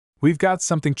We've got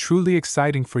something truly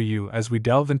exciting for you as we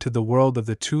delve into the world of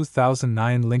the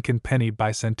 2009 Lincoln Penny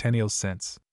Bicentennial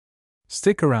Cents.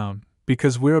 Stick around,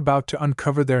 because we're about to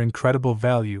uncover their incredible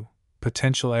value,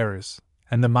 potential errors,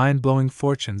 and the mind-blowing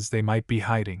fortunes they might be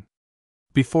hiding.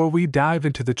 Before we dive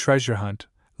into the treasure hunt,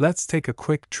 let's take a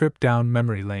quick trip down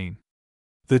memory lane.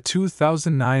 The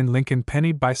 2009 Lincoln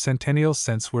Penny Bicentennial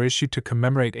Cents were issued to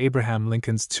commemorate Abraham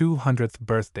Lincoln's 200th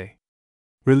birthday.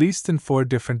 Released in 4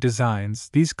 different designs,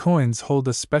 these coins hold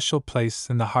a special place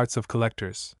in the hearts of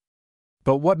collectors.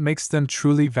 But what makes them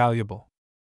truly valuable?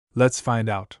 Let's find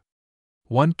out.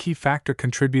 One key factor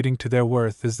contributing to their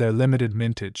worth is their limited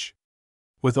mintage.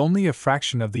 With only a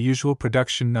fraction of the usual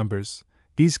production numbers,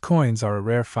 these coins are a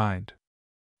rare find.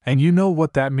 And you know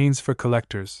what that means for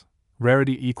collectors: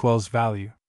 rarity equals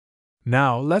value.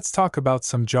 Now, let's talk about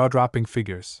some jaw-dropping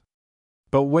figures.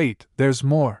 But wait, there's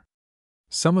more.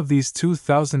 Some of these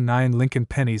 2009 Lincoln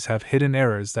pennies have hidden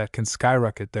errors that can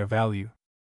skyrocket their value.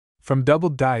 From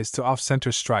doubled dies to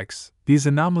off-center strikes, these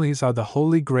anomalies are the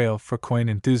holy grail for coin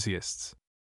enthusiasts.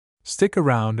 Stick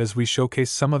around as we showcase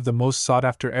some of the most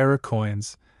sought-after error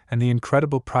coins and the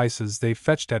incredible prices they've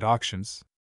fetched at auctions.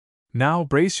 Now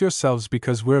brace yourselves,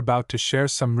 because we're about to share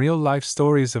some real-life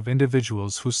stories of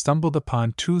individuals who stumbled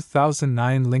upon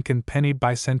 2009 Lincoln Penny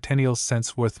Bicentennial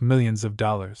Cents worth millions of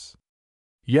dollars.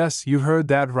 Yes, you heard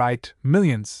that right,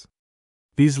 millions!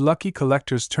 These lucky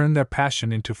collectors turned their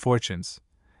passion into fortunes,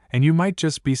 and you might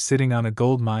just be sitting on a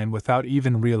gold mine without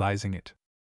even realizing it.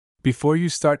 Before you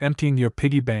start emptying your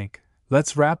piggy bank,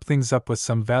 let's wrap things up with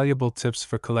some valuable tips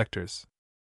for collectors.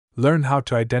 Learn how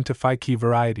to identify key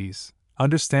varieties,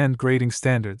 understand grading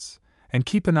standards, and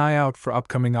keep an eye out for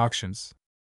upcoming auctions.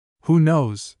 Who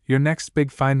knows, your next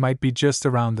big find might be just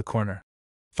around the corner.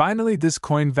 Finally, this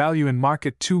coin value in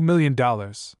market $2 million.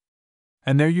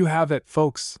 And there you have it,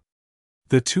 folks.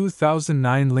 The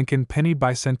 2009 Lincoln Penny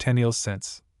Bicentennial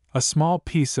Cents, a small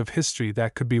piece of history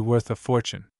that could be worth a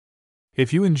fortune.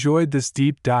 If you enjoyed this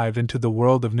deep dive into the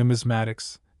world of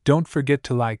numismatics, don't forget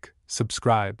to like,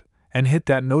 subscribe, and hit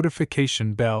that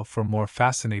notification bell for more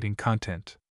fascinating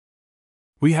content.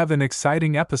 We have an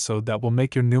exciting episode that will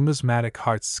make your numismatic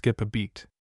hearts skip a beat.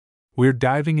 We're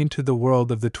diving into the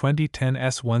world of the 2010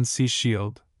 S1C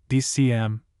Shield,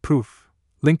 DCM, proof,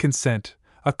 Lincoln Cent,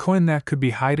 a coin that could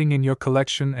be hiding in your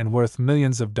collection and worth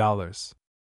millions of dollars.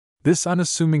 This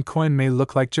unassuming coin may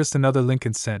look like just another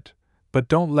Lincoln Cent, but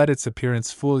don't let its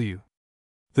appearance fool you.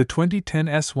 The 2010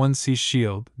 S1C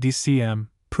Shield, DCM,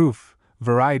 proof,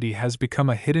 variety has become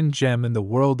a hidden gem in the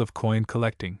world of coin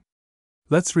collecting.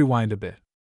 Let's rewind a bit.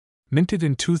 Minted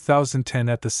in 2010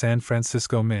 at the San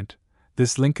Francisco Mint,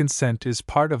 this Lincoln Cent is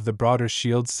part of the broader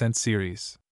Shield Cent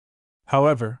series.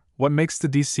 However, what makes the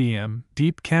DCM,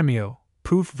 Deep Cameo,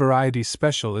 proof variety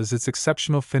special is its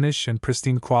exceptional finish and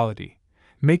pristine quality,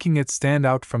 making it stand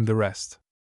out from the rest.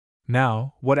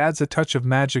 Now, what adds a touch of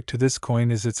magic to this coin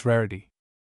is its rarity.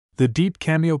 The Deep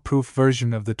Cameo proof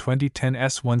version of the 2010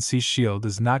 S1C Shield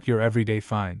is not your everyday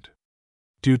find.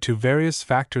 Due to various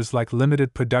factors like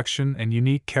limited production and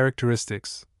unique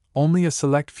characteristics, only a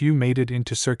select few made it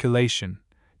into circulation,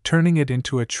 turning it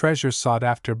into a treasure sought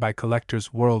after by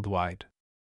collectors worldwide.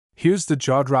 Here's the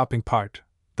jaw-dropping part: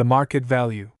 the market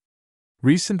value.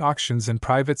 Recent auctions and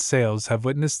private sales have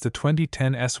witnessed the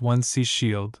 2010 S1C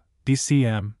Shield,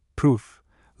 DCM, proof,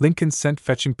 Lincoln Cent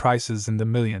fetching prices in the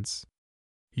millions.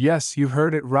 Yes, you've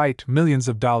heard it right, millions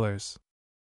of dollars.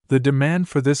 The demand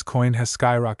for this coin has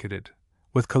skyrocketed,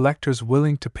 with collectors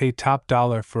willing to pay top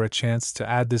dollar for a chance to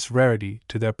add this rarity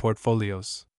to their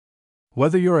portfolios.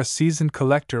 Whether you're a seasoned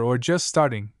collector or just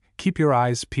starting, keep your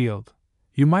eyes peeled.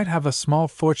 You might have a small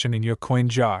fortune in your coin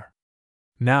jar.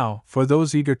 Now, for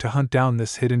those eager to hunt down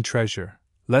this hidden treasure,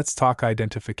 let's talk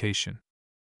identification.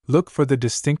 Look for the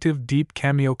distinctive deep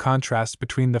cameo contrast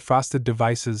between the frosted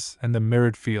devices and the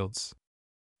mirrored fields.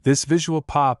 This visual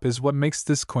pop is what makes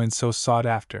this coin so sought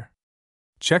after.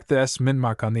 Check the S mint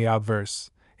mark on the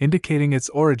obverse, indicating its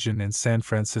origin in San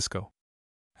Francisco.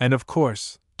 And of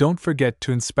course, don't forget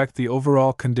to inspect the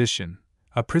overall condition.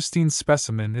 A pristine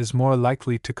specimen is more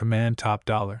likely to command top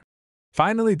dollar.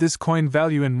 Finally, this coin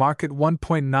value in market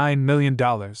 $1.9 million.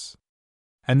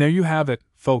 And there you have it,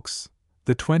 folks,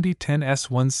 the 2010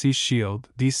 S1C Shield,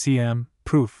 DCM,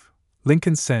 proof,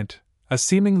 Lincoln Cent, a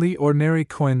seemingly ordinary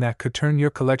coin that could turn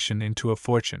your collection into a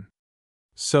fortune.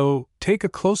 So, take a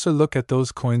closer look at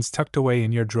those coins tucked away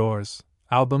in your drawers,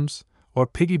 albums, or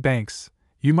piggy banks.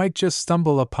 You might just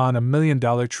stumble upon $1 million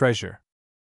treasure.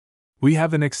 We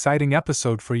have an exciting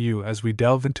episode for you as we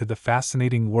delve into the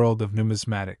fascinating world of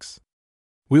numismatics.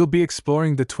 We'll be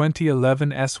exploring the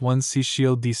 2011 S1C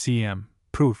Shield DCM,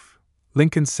 proof,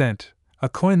 Lincoln Cent, a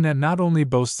coin that not only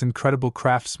boasts incredible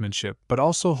craftsmanship but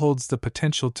also holds the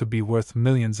potential to be worth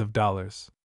millions of dollars.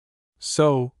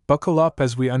 So, buckle up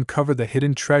as we uncover the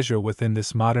hidden treasure within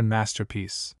this modern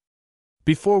masterpiece.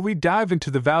 Before we dive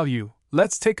into the value,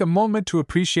 let's take a moment to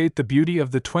appreciate the beauty of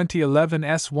the 2011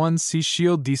 S1C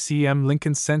Shield DCM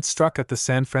Lincoln Cent struck at the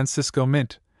San Francisco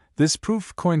Mint. This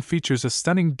proof coin features a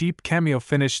stunning deep cameo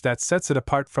finish that sets it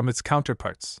apart from its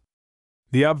counterparts.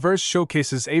 The obverse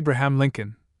showcases Abraham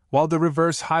Lincoln, while the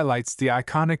reverse highlights the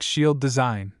iconic shield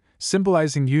design,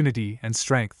 symbolizing unity and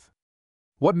strength.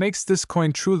 What makes this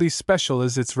coin truly special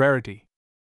is its rarity.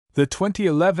 The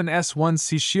 2011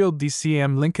 S1C Shield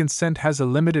DCM Lincoln Cent has a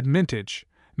limited mintage,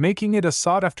 making it a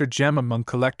sought-after gem among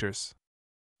collectors.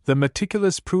 The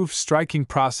meticulous proof striking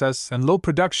process and low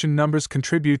production numbers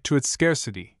contribute to its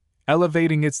scarcity,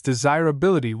 elevating its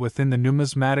desirability within the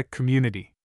numismatic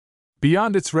community.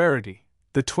 Beyond its rarity,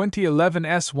 the 2011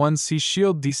 S1C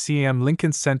Shield DCM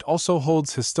Lincoln Cent also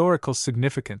holds historical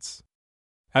significance.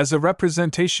 As a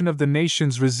representation of the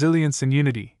nation's resilience and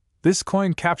unity, this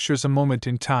coin captures a moment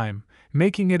in time,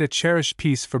 making it a cherished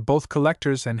piece for both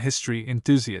collectors and history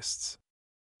enthusiasts.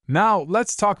 Now,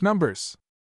 let's talk numbers.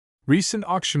 Recent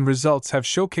auction results have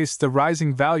showcased the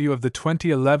rising value of the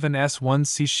 2011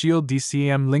 S1C Shield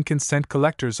DCM Lincoln Cent.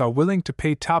 Collectors are willing to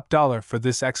pay top dollar for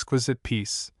this exquisite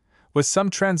piece, with some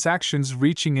transactions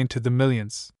reaching into the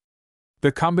millions.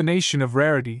 The combination of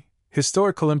rarity,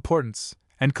 historical importance,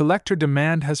 and collector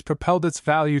demand has propelled its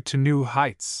value to new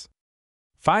heights.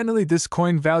 Finally, this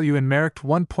coin value marked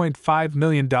 $1.5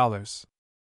 million.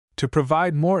 To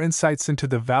provide more insights into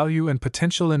the value and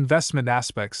potential investment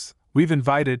aspects, we've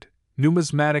invited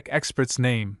numismatic experts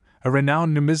name, a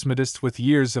renowned numismatist with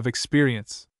years of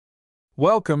experience.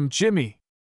 Welcome, Jimmy!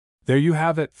 There you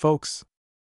have it, folks.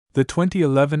 The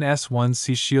 2011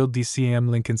 S1C Shield DCM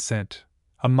Lincoln Cent,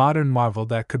 a modern marvel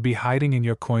that could be hiding in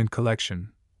your coin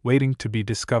collection, waiting to be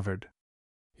discovered.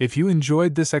 If you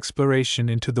enjoyed this exploration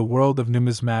into the world of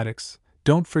numismatics,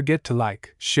 don't forget to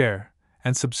like, share,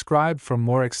 and subscribe for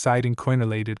more exciting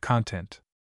coin-related content.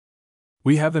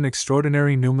 We have an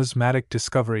extraordinary numismatic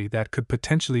discovery that could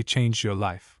potentially change your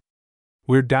life.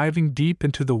 We're diving deep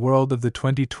into the world of the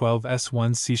 2012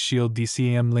 S1C Shield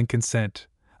DCM Lincoln Cent,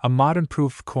 a modern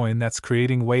proof coin that's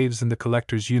creating waves in the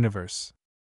collector's universe.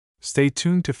 Stay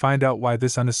tuned to find out why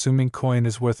this unassuming coin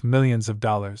is worth millions of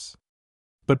dollars.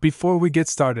 But before we get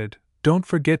started, don't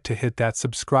forget to hit that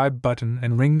subscribe button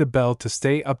and ring the bell to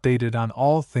stay updated on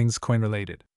all things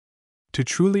coin-related. To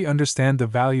truly understand the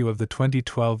value of the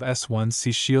 2012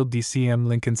 S1C Shield DCM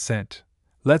Lincoln Cent,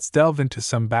 let's delve into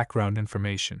some background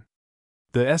information.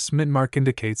 The S Mint mark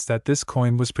indicates that this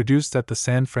coin was produced at the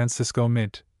San Francisco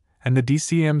Mint, and the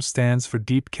DCM stands for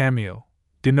Deep Cameo,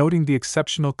 denoting the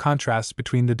exceptional contrast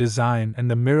between the design and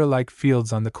the mirror-like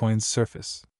fields on the coin's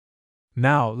surface.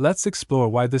 Now, let's explore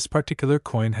why this particular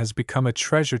coin has become a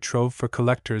treasure trove for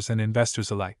collectors and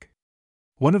investors alike.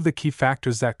 One of the key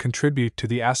factors that contribute to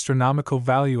the astronomical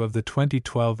value of the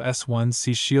 2012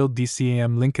 S1C Shield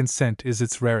DCM Lincoln Cent is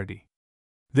its rarity.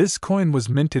 This coin was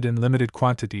minted in limited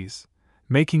quantities,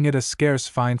 making it a scarce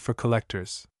find for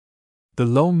collectors. The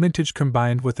low mintage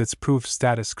combined with its proof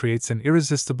status creates an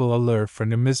irresistible allure for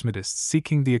numismatists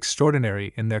seeking the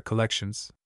extraordinary in their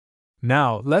collections.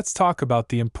 Now, let's talk about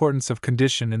the importance of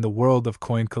condition in the world of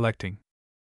coin collecting.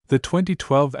 The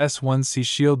 2012 S1C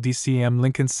Shield DCM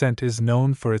Lincoln Cent is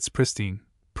known for its pristine,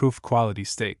 proof quality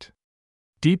state.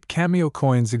 Deep cameo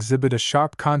coins exhibit a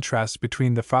sharp contrast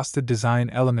between the frosted design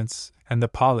elements and the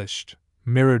polished,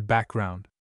 mirrored background.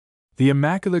 The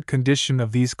immaculate condition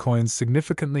of these coins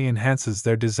significantly enhances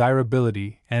their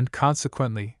desirability and,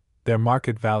 consequently, their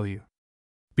market value.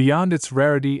 Beyond its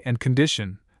rarity and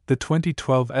condition, the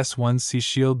 2012 S1C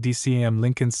Shield DCM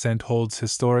Lincoln Cent holds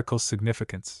historical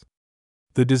significance.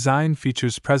 The design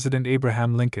features President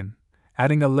Abraham Lincoln,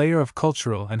 adding a layer of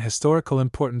cultural and historical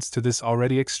importance to this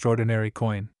already extraordinary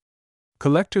coin.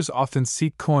 Collectors often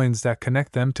seek coins that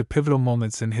connect them to pivotal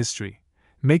moments in history,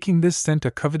 making this cent a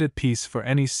coveted piece for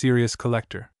any serious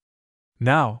collector.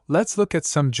 Now, let's look at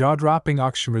some jaw-dropping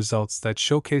auction results that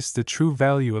showcase the true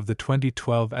value of the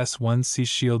 2012 S1C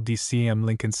Shield DCM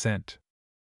Lincoln Cent.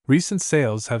 Recent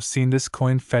sales have seen this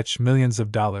coin fetch millions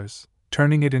of dollars,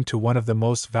 turning it into one of the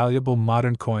most valuable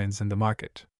modern coins in the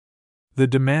market. The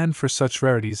demand for such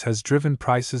rarities has driven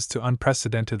prices to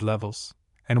unprecedented levels,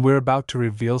 and we're about to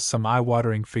reveal some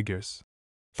eye-watering figures.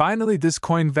 Finally, this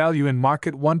coin value in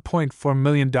market $1.4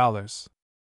 million.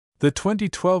 The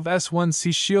 2012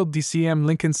 S1C Shield DCM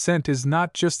Lincoln Cent is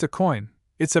not just a coin,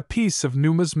 it's a piece of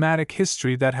numismatic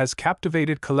history that has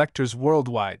captivated collectors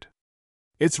worldwide.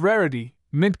 Its rarity,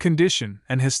 Mint condition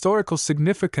and historical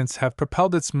significance have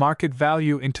propelled its market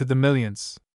value into the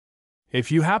millions.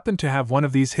 If you happen to have one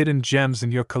of these hidden gems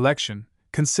in your collection,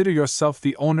 consider yourself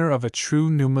the owner of a true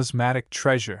numismatic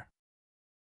treasure.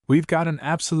 We've got an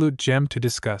absolute gem to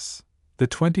discuss: the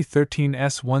 2013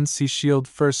 S1C Shield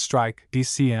First Strike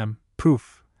DCM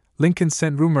proof. Lincoln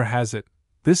Cent. Rumor has it,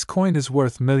 this coin is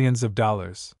worth millions of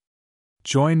dollars.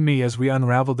 Join me as we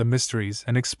unravel the mysteries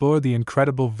and explore the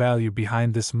incredible value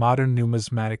behind this modern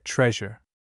numismatic treasure.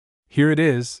 Here it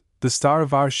is, the star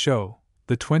of our show,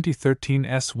 the 2013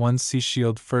 S1C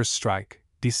Shield First Strike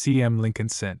DCM Lincoln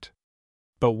Cent.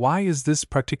 But why is this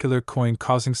particular coin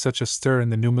causing such a stir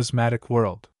in the numismatic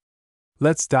world?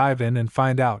 Let's dive in and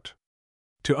find out.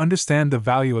 To understand the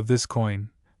value of this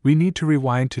coin, we need to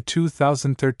rewind to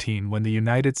 2013 when the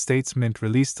United States Mint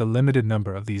released a limited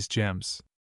number of these gems.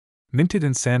 Minted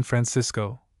in San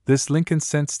Francisco, this Lincoln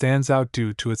Cent stands out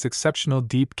due to its exceptional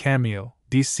deep cameo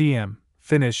 (DCM)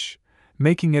 finish,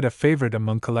 making it a favorite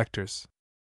among collectors.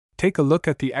 Take a look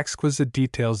at the exquisite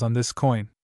details on this coin.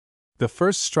 The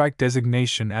first strike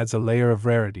designation adds a layer of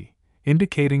rarity,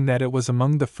 indicating that it was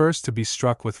among the first to be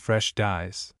struck with fresh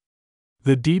dies.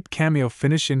 The deep cameo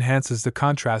finish enhances the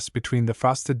contrast between the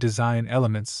frosted design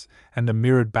elements and the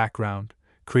mirrored background,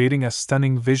 creating a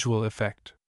stunning visual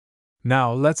effect.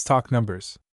 Now let's talk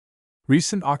numbers.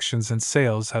 Recent auctions and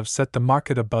sales have set the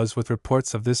market abuzz with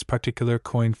reports of this particular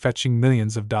coin fetching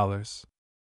millions of dollars.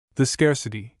 The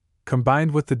scarcity,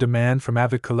 combined with the demand from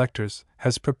avid collectors,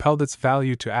 has propelled its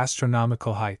value to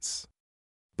astronomical heights.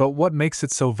 But what makes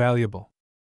it so valuable?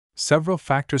 Several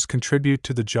factors contribute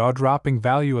to the jaw-dropping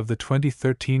value of the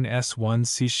 2013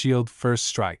 S1C Shield First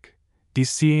Strike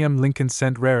DCM Lincoln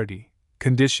Cent. Rarity,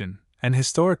 condition, and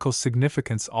historical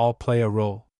significance all play a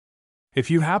role. If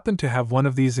you happen to have one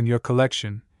of these in your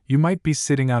collection, you might be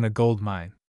sitting on a gold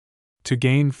mine. To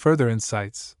gain further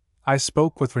insights, I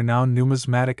spoke with renowned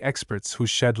numismatic experts who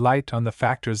shed light on the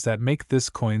factors that make this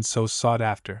coin so sought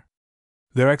after.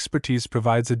 Their expertise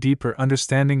provides a deeper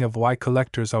understanding of why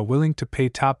collectors are willing to pay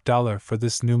top dollar for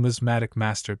this numismatic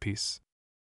masterpiece.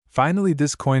 Finally,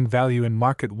 this coin value in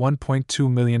market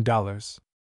 $1.2 million.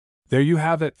 There you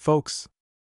have it, folks.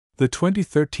 The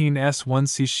 2013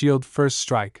 S1C Shield First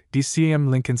Strike DCM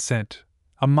Lincoln Cent,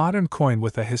 a modern coin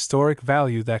with a historic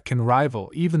value that can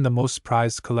rival even the most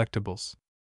prized collectibles.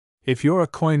 If you're a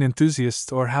coin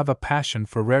enthusiast or have a passion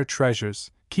for rare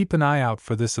treasures, keep an eye out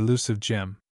for this elusive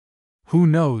gem. Who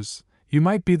knows, you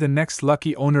might be the next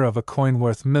lucky owner of a coin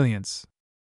worth millions.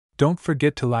 Don't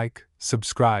forget to like,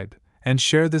 subscribe, and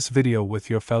share this video with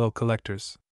your fellow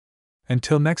collectors.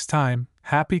 Until next time,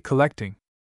 happy collecting!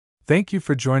 Thank you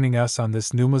for joining us on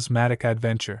this numismatic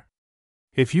adventure.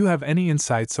 If you have any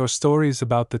insights or stories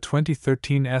about the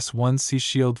 2013 S1C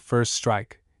Shield First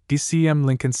Strike DCM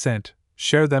Lincoln Cent,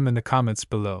 share them in the comments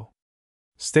below.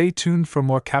 Stay tuned for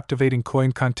more captivating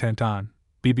coin content on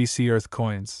BBC Earth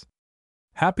Coins.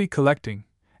 Happy collecting,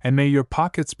 and may your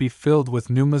pockets be filled with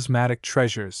numismatic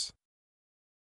treasures.